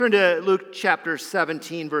Turn to Luke chapter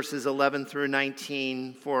 17, verses 11 through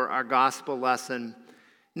 19 for our gospel lesson.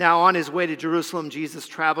 Now, on his way to Jerusalem, Jesus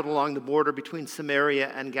traveled along the border between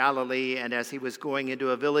Samaria and Galilee, and as he was going into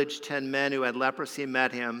a village, 10 men who had leprosy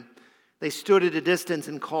met him. They stood at a distance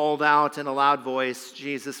and called out in a loud voice,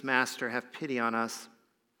 "Jesus, Master, have pity on us."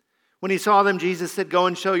 When he saw them, Jesus said, "Go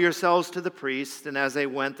and show yourselves to the priest." And as they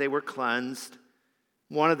went, they were cleansed.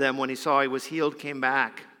 One of them, when he saw he was healed, came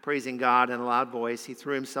back, praising God in a loud voice. He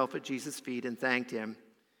threw himself at Jesus' feet and thanked him.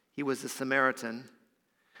 He was a Samaritan.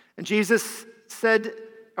 And Jesus said,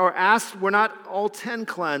 or asked, "Were not all 10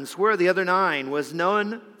 cleansed? Where are the other 9? Was no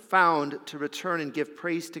one found to return and give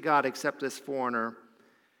praise to God except this foreigner?"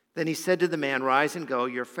 Then he said to the man, "Rise and go.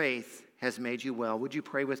 Your faith has made you well." Would you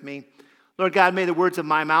pray with me? Lord God, may the words of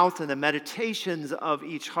my mouth and the meditations of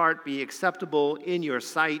each heart be acceptable in your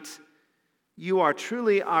sight. You are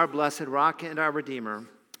truly our blessed rock and our Redeemer.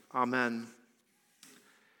 Amen.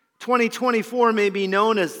 2024 may be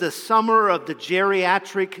known as the summer of the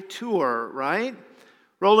geriatric tour, right?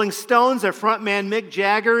 Rolling Stones, their frontman Mick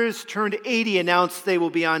Jagger turned 80, announced they will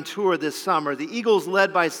be on tour this summer. The Eagles,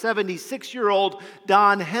 led by 76-year-old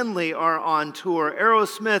Don Henley, are on tour.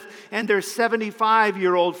 Aerosmith and their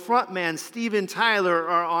 75-year-old frontman Steven Tyler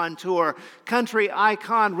are on tour. Country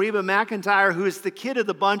icon Reba McEntire, who is the kid of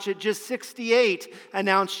the bunch at just 68,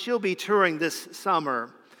 announced she'll be touring this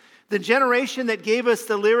summer. The generation that gave us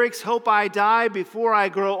the lyrics, "Hope I die before I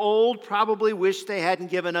grow old," probably wish they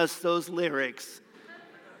hadn't given us those lyrics.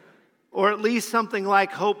 Or at least something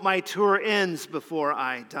like, "Hope my tour ends before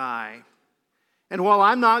I die." And while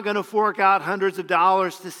I'm not going to fork out hundreds of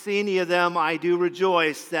dollars to see any of them, I do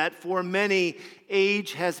rejoice that for many,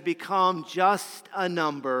 age has become just a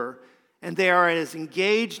number, and they are as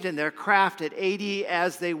engaged in their craft at 80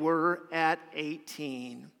 as they were at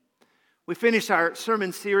 18. We finished our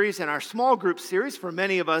sermon series and our small group series for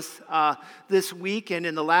many of us this week, and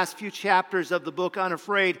in the last few chapters of the book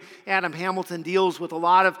Unafraid, Adam Hamilton deals with a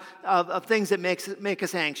lot of things that make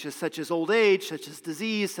us anxious, such as old age, such as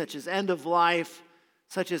disease, such as end of life,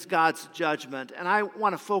 such as God's judgment. And I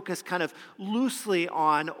want to focus kind of loosely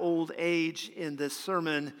on old age in this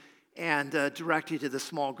sermon and direct you to the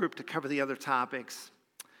small group to cover the other topics.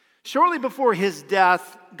 Shortly before his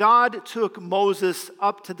death, God took Moses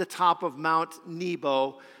up to the top of Mount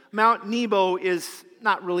Nebo. Mount Nebo is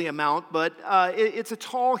not really a mount, but it's a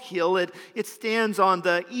tall hill. It stands on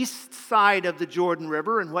the east side of the Jordan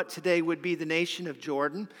River in what today would be the nation of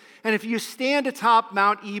Jordan. And if you stand atop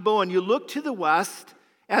Mount Nebo and you look to the west,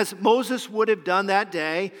 as Moses would have done that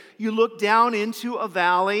day, you look down into a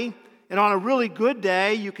valley, and on a really good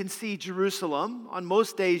day, you can see Jerusalem. On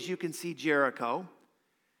most days, you can see Jericho.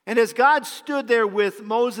 And as God stood there with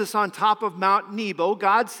Moses on top of Mount Nebo,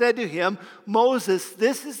 God said to him, "Moses,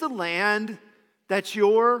 this is the land that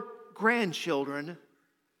your grandchildren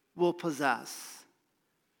will possess."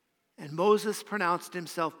 And Moses pronounced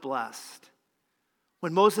himself blessed.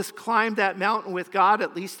 When Moses climbed that mountain with God,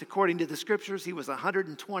 at least according to the scriptures, he was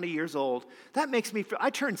 120 years old. That makes me feel, I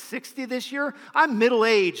turned 60 this year. I'm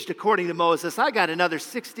middle-aged according to Moses. I got another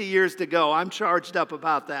 60 years to go. I'm charged up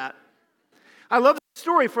about that. I love the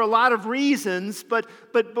story for a lot of reasons, but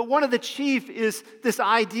one of the chief is this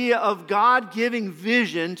idea of God giving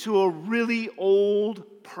vision to a really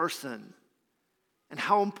old person and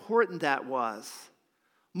how important that was.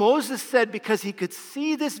 Moses said because he could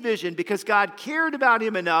see this vision, because God cared about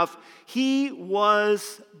him enough, he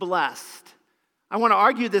was blessed. I want to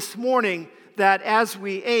argue this morning that as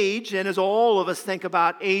we age, and as all of us think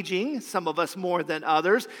about aging, some of us more than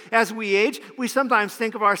others, as we age, we sometimes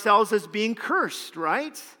think of ourselves as being cursed,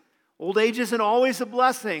 right? Old age isn't always a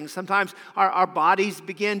blessing. Sometimes our bodies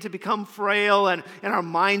begin to become frail and our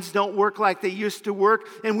minds don't work like they used to work,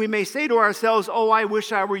 and we may say to ourselves, "Oh, I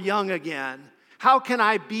wish I were young again. How can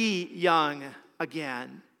I be young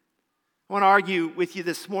again?" I want to argue with you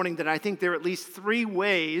this morning that I think there are at least 3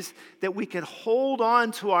 ways that we can hold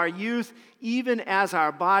on to our youth even as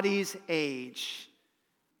our bodies age.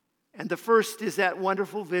 And the first is that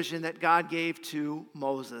wonderful vision that God gave to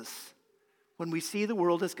Moses. When we see the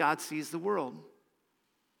world as God sees the world.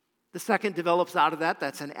 The second develops out of that.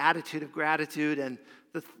 That's an attitude of gratitude. And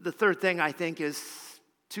the third thing, I think, is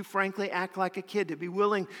to frankly act like a kid, to be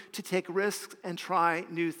willing to take risks and try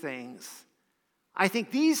new things. I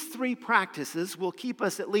think these 3 practices will keep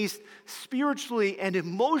us at least spiritually and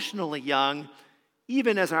emotionally young,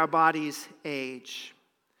 even as our bodies age.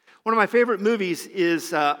 One of my favorite movies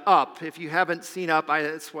is Up. If you haven't seen Up,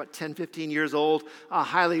 it's 10, 15 years old. I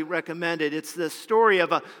highly recommend it. It's the story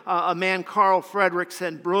of a man, Carl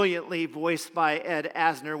Fredricksen, brilliantly voiced by Ed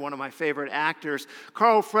Asner, one of my favorite actors.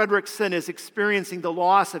 Carl Fredricksen is experiencing the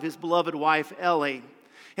loss of his beloved wife, Ellie.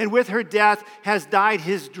 And with her death has died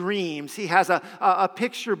his dreams. He has a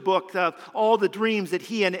picture book of all the dreams that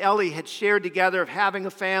he and Ellie had shared together of having a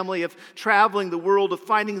family, of traveling the world, of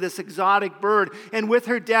finding this exotic bird. And with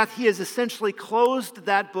her death, he has essentially closed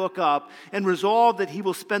that book up and resolved that he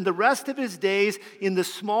will spend the rest of his days in the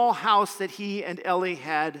small house that he and Ellie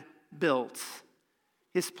had built.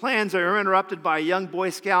 His plans are interrupted by a young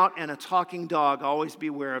Boy Scout and a talking dog. Always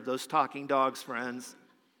beware of those talking dogs, friends.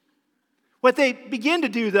 What they begin to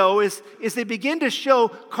do, though, is they begin to show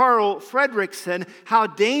Carl Fredricksen how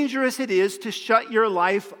dangerous it is to shut your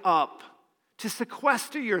life up, to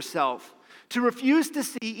sequester yourself, to refuse to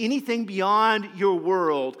see anything beyond your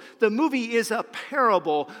world. The movie is a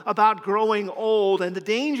parable about growing old and the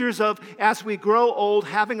dangers of, as we grow old,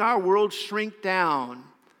 having our world shrink down.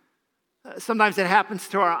 Sometimes it happens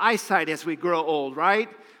to our eyesight as we grow old, right?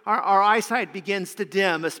 Our eyesight begins to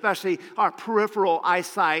dim, especially our peripheral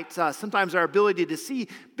eyesight. Sometimes our ability to see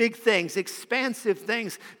big things, expansive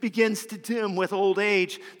things, begins to dim with old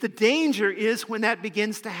age. The danger is when that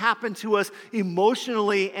begins to happen to us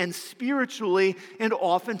emotionally and spiritually, and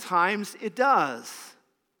oftentimes it does.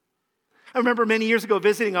 I remember many years ago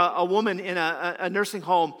visiting a woman in a nursing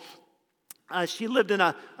home. She lived in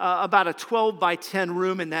about a 12 by 10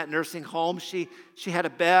 room in that nursing home. She had a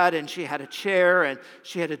bed, and she had a chair, and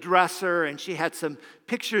she had a dresser, and she had some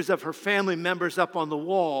pictures of her family members up on the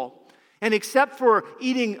wall. And except for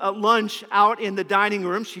eating lunch out in the dining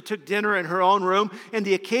room, she took dinner in her own room, and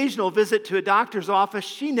the occasional visit to a doctor's office,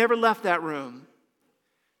 she never left that room.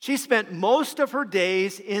 She spent most of her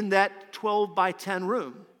days in that 12 by 10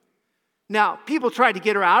 room. Now, people tried to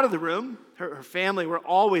get her out of the room. Her family were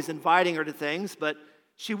always inviting her to things, but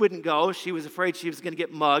she wouldn't go. She was afraid she was going to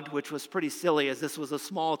get mugged, which was pretty silly, as this was a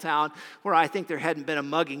small town where I think there hadn't been a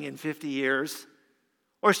mugging in 50 years.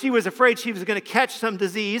 Or she was afraid she was going to catch some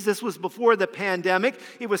disease. This was before the pandemic.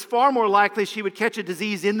 It was far more likely she would catch a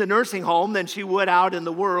disease in the nursing home than she would out in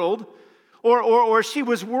the world. Or she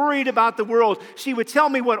was worried about the world. She would tell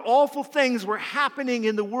me what awful things were happening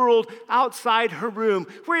in the world outside her room.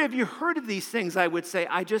 Where have you heard of these things? I would say.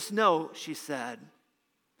 I just know, she said.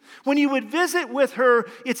 When you would visit with her,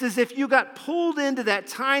 it's as if you got pulled into that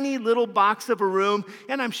tiny little box of a room,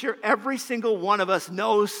 and I'm sure every single one of us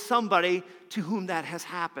knows somebody to whom that has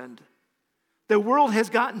happened. The world has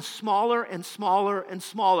gotten smaller and smaller and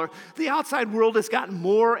smaller. The outside world has gotten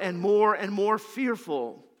more and more and more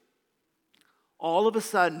fearful. All of a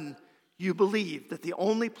sudden, you believe that the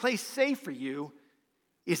only place safe for you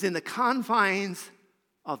is in the confines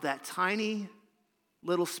of that tiny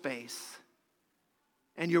little space.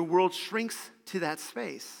 And your world shrinks to that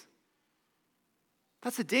space.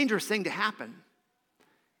 That's a dangerous thing to happen.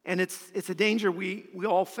 And it's a danger we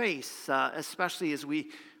all face, especially as we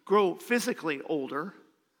grow physically older,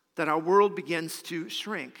 that our world begins to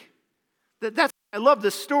shrink. I love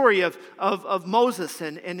the story of Moses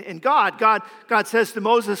and God. God says to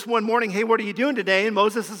Moses one morning, "Hey, what are you doing today?" And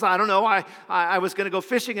Moses says, "I don't know. I was going to go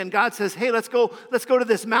fishing." And God says, "Hey, let's go to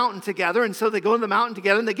this mountain together." And so they go to the mountain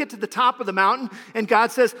together, and they get to the top of the mountain, and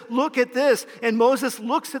God says, "Look at this." And Moses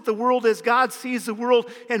looks at the world as God sees the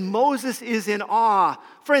world, and Moses is in awe.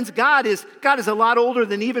 Friends, God is a lot older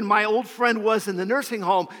than even my old friend was in the nursing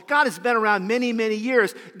home. God has been around many, many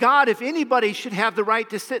years. God, if anybody should have the right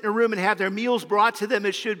to sit in a room and have their meals brought to them,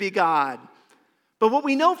 it should be God. But what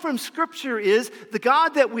we know from Scripture is the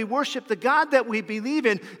God that we worship, the God that we believe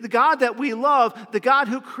in, the God that we love, the God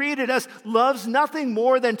who created us, loves nothing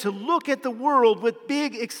more than to look at the world with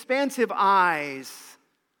big, expansive eyes,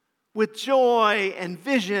 with joy and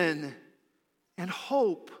vision and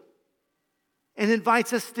hope, and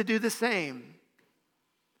invites us to do the same.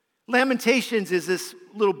 Lamentations is this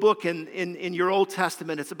little book in your Old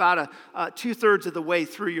Testament. It's about 2/3 of the way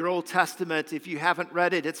through your Old Testament. If you haven't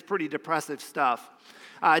read it, it's pretty depressive stuff.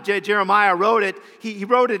 Jeremiah wrote it. He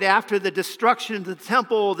wrote it after the destruction of the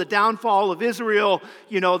temple, the downfall of Israel.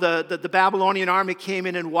 You know, the Babylonian army came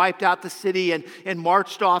in and wiped out the city and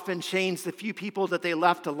marched off in chains the few people that they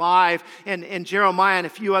left alive. And Jeremiah and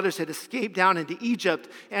a few others had escaped down into Egypt.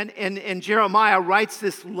 And Jeremiah writes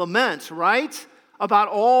this lament, right? About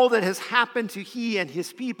all that has happened to he and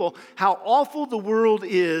his people, how awful the world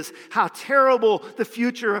is, how terrible the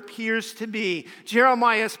future appears to be.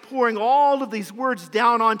 Jeremiah is pouring all of these words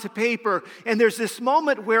down onto paper, and there's this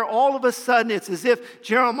moment where all of a sudden it's as if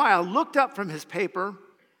Jeremiah looked up from his paper,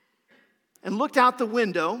 and looked out the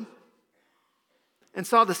window and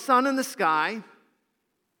saw the sun in the sky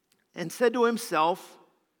and said to himself,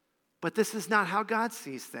 but this is not how God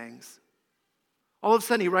sees things. All of a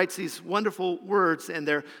sudden he writes these wonderful words, and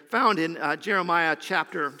they're found in Jeremiah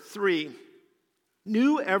chapter 3.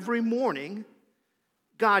 New every morning,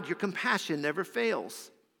 God, your compassion never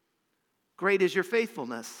fails. Great is your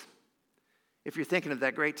faithfulness. If you're thinking of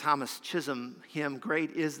that great Thomas Chisholm hymn,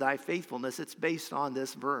 Great is thy faithfulness, it's based on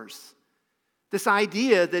this verse. This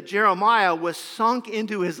idea that Jeremiah was sunk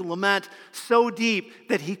into his lament so deep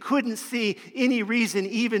that he couldn't see any reason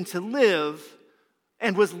even to live,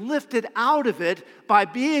 and was lifted out of it by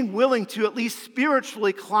being willing to at least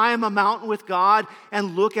spiritually climb a mountain with God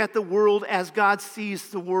and look at the world as God sees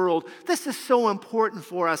the world. This is so important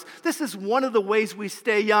for us. This is one of the ways we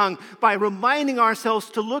stay young, by reminding ourselves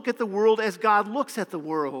to look at the world as God looks at the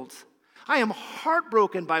world. I am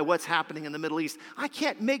heartbroken by what's happening in the Middle East. I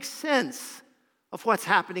can't make sense of what's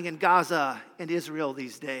happening in Gaza and Israel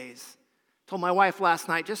these days. I told my wife last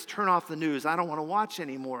night, just turn off the news. I don't want to watch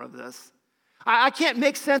any more of this. I can't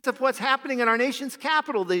make sense of what's happening in our nation's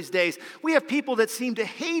capital these days. We have people that seem to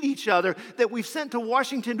hate each other that we've sent to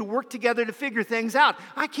Washington to work together to figure things out.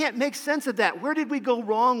 I can't make sense of that. Where did we go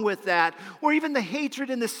wrong with that? Or even the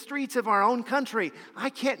hatred in the streets of our own country.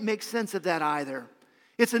 I can't make sense of that either.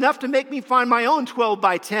 It's enough to make me find my own 12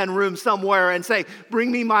 by 10 room somewhere and say,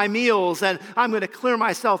 bring me my meals and I'm going to clear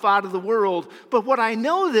myself out of the world. But what I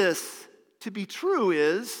know this to be true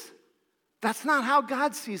is that's not how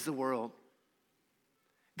God sees the world.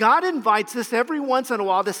 God invites us every once in a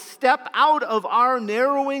while to step out of our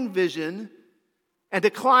narrowing vision and to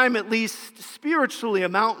climb, at least spiritually, a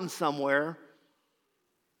mountain somewhere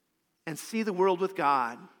and see the world with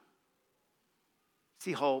God.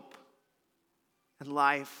 See hope and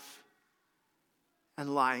life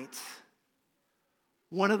and light.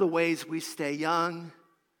 One of the ways we stay young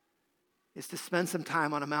is to spend some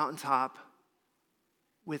time on a mountaintop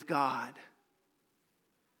with God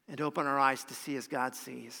and open our eyes to see as God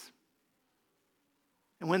sees.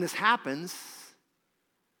 And when this happens,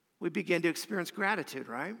 we begin to experience gratitude,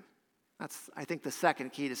 right? That's, I think, the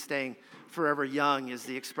second key to staying forever young is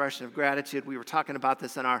the expression of gratitude. We were talking about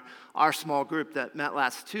this in our small group that met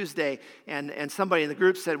last Tuesday, and somebody in the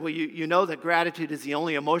group said, well, you know that gratitude is the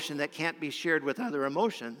only emotion that can't be shared with other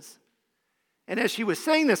emotions. And as she was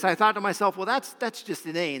saying this, I thought to myself, well, that's just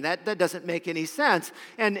inane. That doesn't make any sense.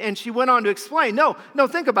 And she went on to explain, no,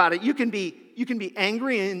 think about it. You can be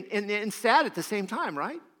angry and sad at the same time,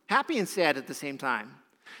 right? Happy and sad at the same time.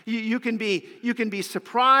 You can be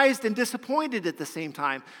surprised and disappointed at the same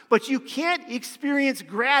time. But you can't experience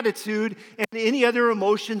gratitude and any other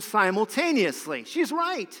emotion simultaneously. She's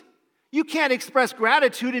right. You can't express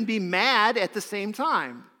gratitude and be mad at the same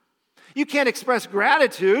time. You can't express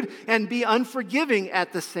gratitude and be unforgiving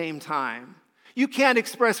at the same time. You can't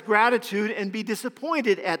express gratitude and be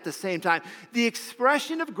disappointed at the same time. The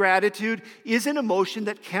expression of gratitude is an emotion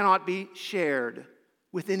that cannot be shared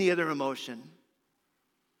with any other emotion.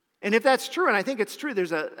 And if that's true, and I think it's true,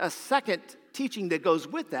 there's a second teaching that goes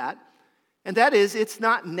with that, and that is it's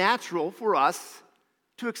not natural for us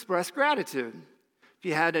to express gratitude. If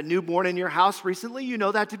you had a newborn in your house recently, you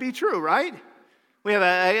know that to be true, right? We have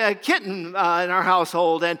a kitten in our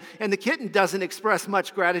household, and the kitten doesn't express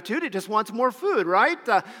much gratitude. It just wants more food, right?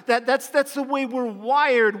 That's the way we're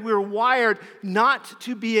wired. We're wired not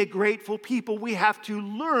to be a grateful people. We have to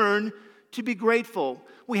learn to be grateful.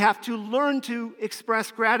 We have to learn to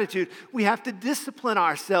express gratitude. We have to discipline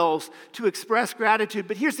ourselves to express gratitude.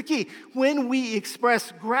 But here's the key. When we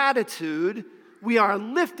express gratitude, we are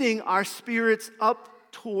lifting our spirits up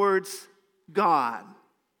towards God.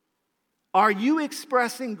 Are you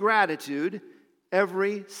expressing gratitude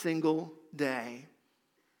every single day?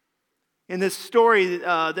 In this story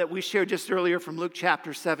that we shared just earlier from Luke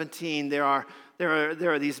chapter 17, there are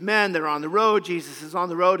these men that are on the road. Jesus is on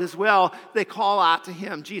the road as well. They call out to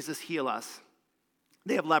him, Jesus, heal us.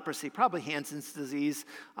 They have leprosy, probably Hansen's disease.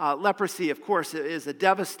 Leprosy, of course, is a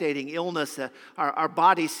devastating illness. Our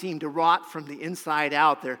bodies seem to rot from the inside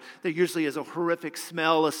out. There usually is a horrific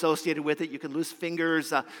smell associated with it. You can lose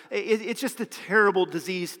fingers. It's just a terrible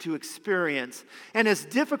disease to experience. And as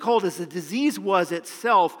difficult as the disease was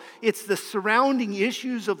itself, it's the surrounding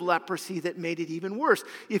issues of leprosy that made it even worse.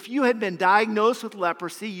 If you had been diagnosed with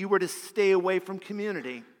leprosy, you were to stay away from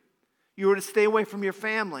community. You were to stay away from your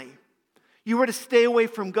family. You were to stay away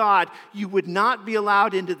from God. You would not be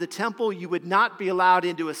allowed into the temple. You would not be allowed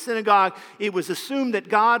into a synagogue. It was assumed that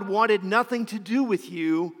God wanted nothing to do with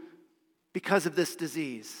you because of this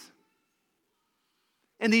disease.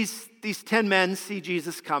 And these 10 men see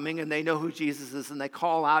Jesus coming, and they know who Jesus is, and they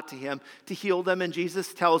call out to him to heal them. And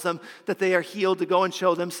Jesus tells them that they are healed to go and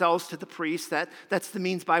show themselves to the priests. That's the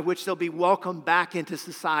means by which they'll be welcomed back into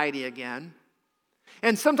society again.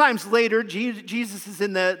 And sometimes later, Jesus is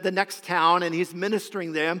in the next town, and he's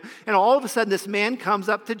ministering them. And all of a sudden, this man comes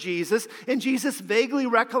up to Jesus, and Jesus vaguely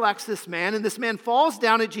recollects this man. And this man falls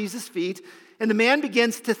down at Jesus' feet, and the man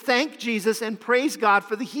begins to thank Jesus and praise God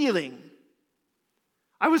for the healing.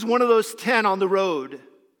 I was one of those 10 on the road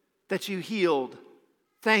that you healed.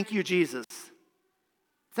 Thank you, Jesus.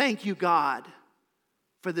 Thank you, God,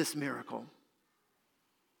 for this miracle.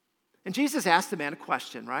 And Jesus asked the man a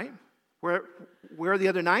question, right? Where are the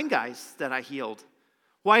other 9 guys that I healed?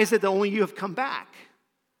 Why is it that only you have come back?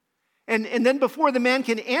 And then before the man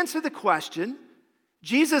can answer the question,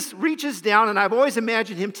 Jesus reaches down, and I've always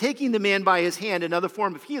imagined him taking the man by his hand, another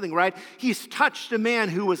form of healing, right? He's touched a man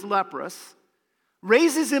who was leprous,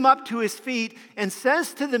 raises him up to his feet, and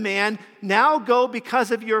says to the man, "Now go,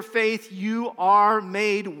 because of your faith, you are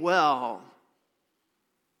made well."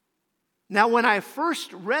 Now, when I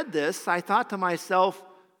first read this, I thought to myself,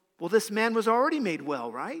 well, this man was already made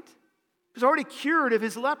well, right? He was already cured of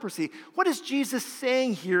his leprosy. What is Jesus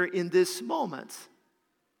saying here in this moment?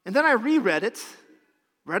 And then I reread it,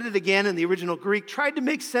 read it again in the original Greek, tried to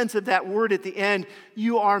make sense of that word at the end,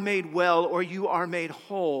 you are made well, or you are made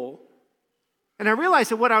whole. And I realized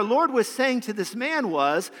that what our Lord was saying to this man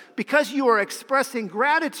was, because you are expressing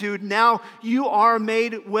gratitude, now you are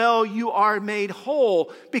made well, you are made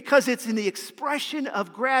whole. Because it's in the expression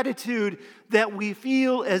of gratitude that we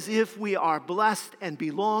feel as if we are blessed and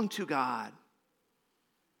belong to God.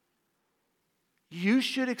 You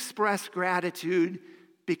should express gratitude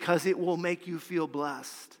because it will make you feel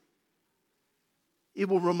blessed. It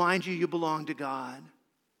will remind you belong to God.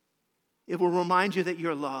 It will remind you that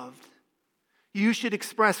you're loved. You should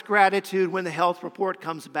express gratitude when the health report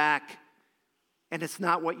comes back and it's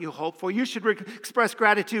not what you hope for. You should express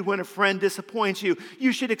gratitude when a friend disappoints you.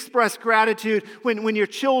 You should express gratitude when your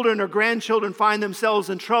children or grandchildren find themselves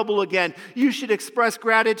in trouble again. You should express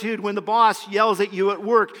gratitude when the boss yells at you at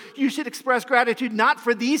work. You should express gratitude not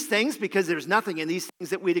for these things, because there's nothing in these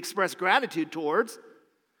things that we'd express gratitude towards,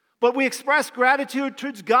 but we express gratitude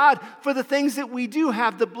towards God for the things that we do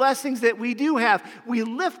have, the blessings that we do have. We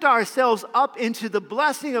lift ourselves up into the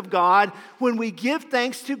blessing of God when we give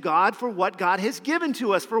thanks to God for what God has given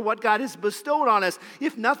to us, for what God has bestowed on us,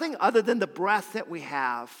 if nothing other than the breath that we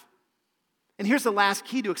have. And here's the last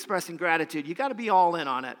key to expressing gratitude. You got to be all in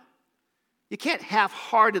on it. You can't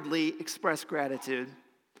half-heartedly express gratitude.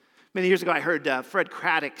 Many years ago, I heard Fred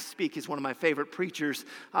Craddock speak. He's one of my favorite preachers.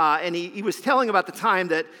 And he was telling about the time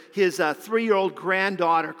that his 3-year-old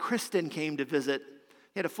granddaughter, Kristen, came to visit.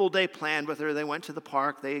 He had a full day planned with her. They went to the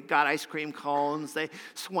park. They got ice cream cones. They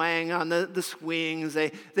swang on the swings.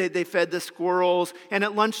 They fed the squirrels. And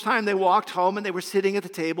at lunchtime, they walked home, and they were sitting at the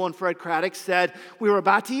table. And Fred Craddock said, "We were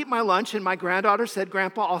about to eat my lunch, and my granddaughter said,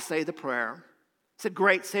 'Grandpa, I'll say the prayer.'" I said,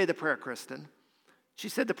 "Great, say the prayer, Kristen." She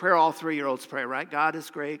said the prayer all 3-year-olds pray, right? God is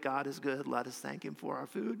great, God is good, let us thank him for our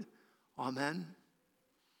food. Amen.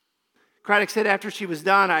 Craddock said after she was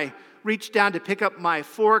done, I reached down to pick up my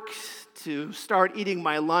fork to start eating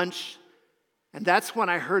my lunch, and that's when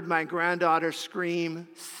I heard my granddaughter scream,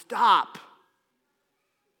 "Stop!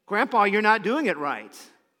 Grandpa, you're not doing it right."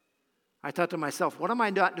 I thought to myself, what am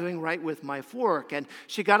I not doing right with my fork? And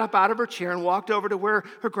she got up out of her chair and walked over to where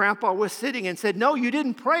her grandpa was sitting and said, "No, you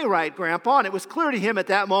didn't pray right, Grandpa." And it was clear to him at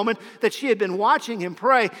that moment that she had been watching him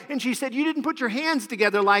pray. And she said, "You didn't put your hands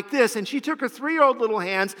together like this." And she took her 3-year-old little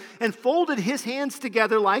hands and folded his hands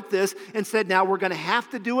together like this and said, "Now we're going to have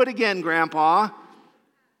to do it again, Grandpa."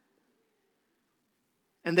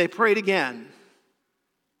 And they prayed again.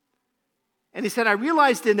 And he said, I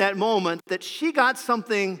realized in that moment that she got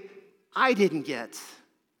something I didn't get.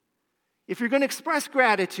 If you're going to express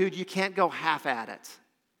gratitude, you can't go half at it.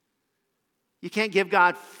 You can't give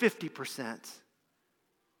God 50%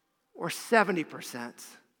 or 70%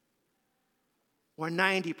 or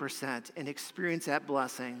 90% and experience that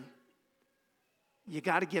blessing. You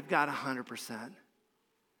got to give God 100%.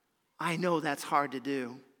 I know that's hard to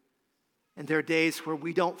do. And there are days where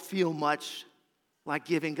we don't feel much like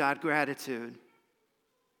giving God gratitude.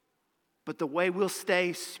 But the way we'll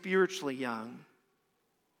stay spiritually young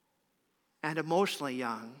and emotionally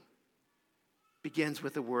young begins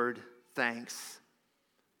with the word thanks.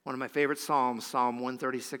 One of my favorite psalms, Psalm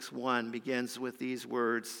 136:1, begins with these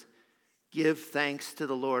words, "Give thanks to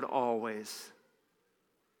the Lord always,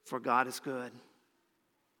 for God is good."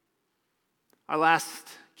 Our last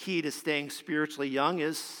key to staying spiritually young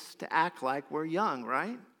is to act like we're young,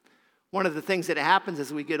 right? One of the things that happens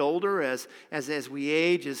as we get older, as we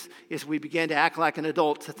age, is we begin to act like an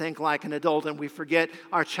adult, to think like an adult, and we forget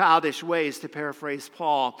our childish ways, to paraphrase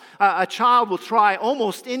Paul. A child will try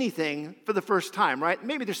almost anything for the first time, right?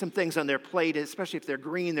 Maybe there's some things on their plate, especially if they're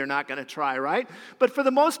green, they're not going to try, right? But for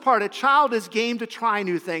the most part, a child is game to try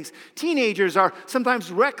new things. Teenagers are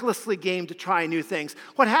sometimes recklessly game to try new things.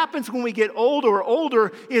 What happens when we get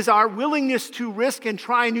older is our willingness to risk and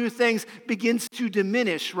try new things begins to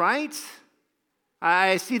diminish, right?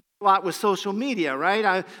 I see that a lot with social media,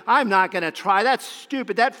 right? I'm not going to try. That's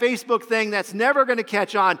stupid. That Facebook thing, that's never going to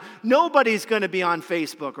catch on. Nobody's going to be on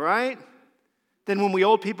Facebook, right? Then when we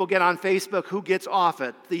old people get on Facebook, who gets off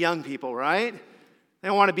it? The young people, right? They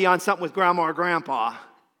don't want to be on something with grandma or grandpa,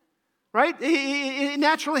 right? It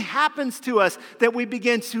naturally happens to us that we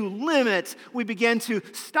begin to limit, we begin to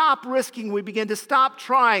stop risking, we begin to stop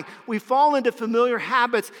trying. We fall into familiar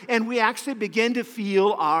habits, and we actually begin to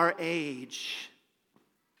feel our age.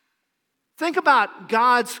 Think about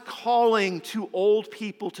God's calling to old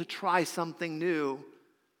people to try something new.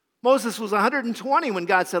 Moses was 120 when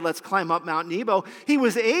God said, let's climb up Mount Nebo. He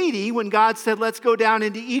was 80 when God said, let's go down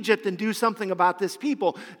into Egypt and do something about this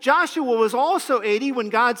people. Joshua was also 80 when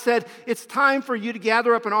God said, it's time for you to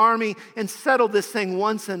gather up an army and settle this thing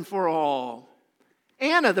once and for all.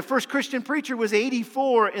 Anna, the first Christian preacher, was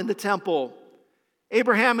 84 in the temple.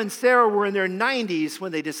 Abraham and Sarah were in their 90s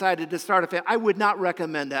when they decided to start a family. I would not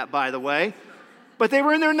recommend that, by the way. But they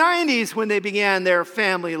were in their 90s when they began their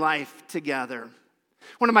family life together.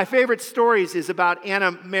 One of my favorite stories is about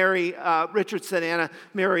Anna Mary Richardson. Anna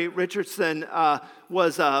Mary Richardson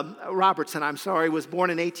was born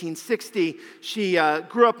in 1860. She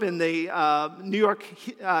grew up in the New York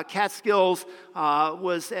Catskills,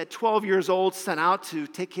 was at 12 years old, sent out to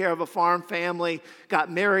take care of a farm family,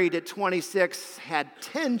 got married at 26, had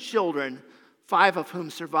 10 children, 5 of whom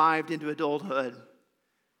survived into adulthood.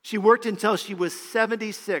 She worked until she was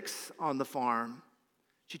 76 on the farm.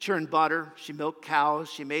 She churned butter, she milked cows,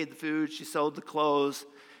 she made the food, she sewed the clothes.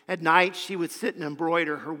 At night, she would sit and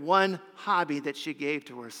embroider, her one hobby that she gave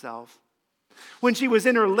to herself. When she was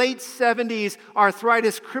in her late 70s,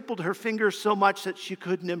 arthritis crippled her fingers so much that she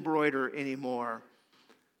couldn't embroider anymore.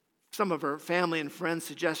 Some of her family and friends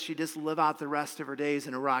suggest she just live out the rest of her days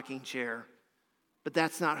in a rocking chair. But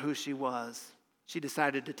that's not who she was. She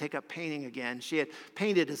decided to take up painting again. She had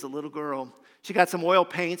painted as a little girl. She got some oil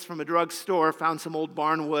paints from a drugstore, found some old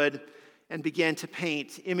barnwood, and began to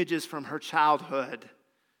paint images from her childhood.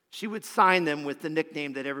 She would sign them with the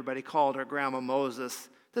nickname that everybody called her, Grandma Moses.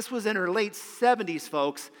 This was in her late 70s,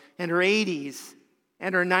 folks, and her 80s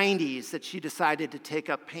and her 90s that she decided to take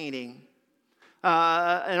up painting.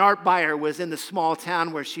 An art buyer was in the small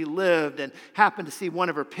town where she lived and happened to see one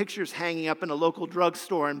of her pictures hanging up in a local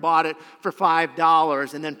drugstore and bought it for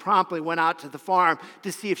 $5, and then promptly went out to the farm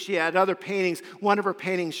to see if she had other paintings. One of her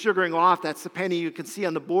paintings, Sugaring Off, that's the painting you can see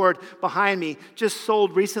on the board behind me, just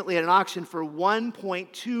sold recently at an auction for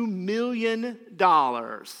 $1.2 million.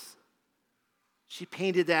 She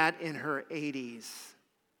painted that in her 80s.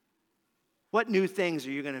 What new things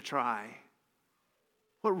are you going to try?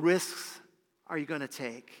 What risks are you going to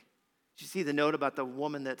take? Did you see the note about the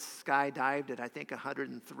woman that skydived at, I think,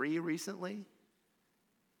 103 recently?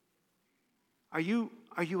 Are you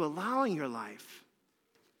allowing your life?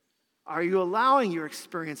 Are you allowing your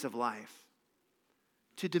experience of life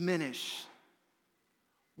to diminish?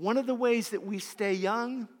 One of the ways that we stay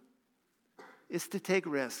young is to take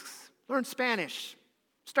risks. Learn Spanish.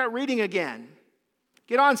 Start reading again.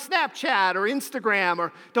 Get on Snapchat or Instagram,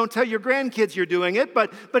 or don't tell your grandkids you're doing it,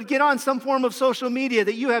 but get on some form of social media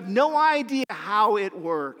that you have no idea how it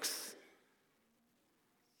works.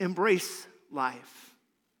 Embrace life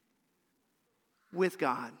with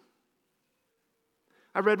God.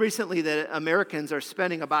 I read recently that Americans are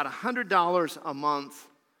spending about $100 a month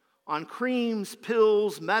on creams,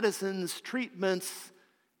 pills, medicines, treatments,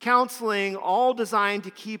 counseling, all designed to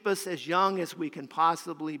keep us as young as we can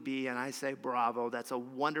possibly be. And I say, bravo, that's a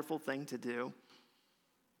wonderful thing to do.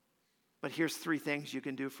 But here's 3 things you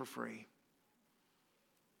can do for free.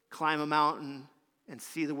 Climb a mountain and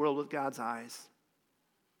see the world with God's eyes.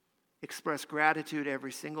 Express gratitude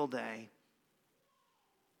every single day.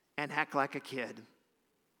 And act like a kid.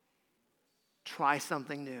 Try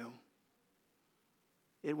something new.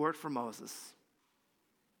 It worked for Moses.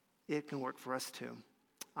 It can work for us too.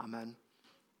 Amen.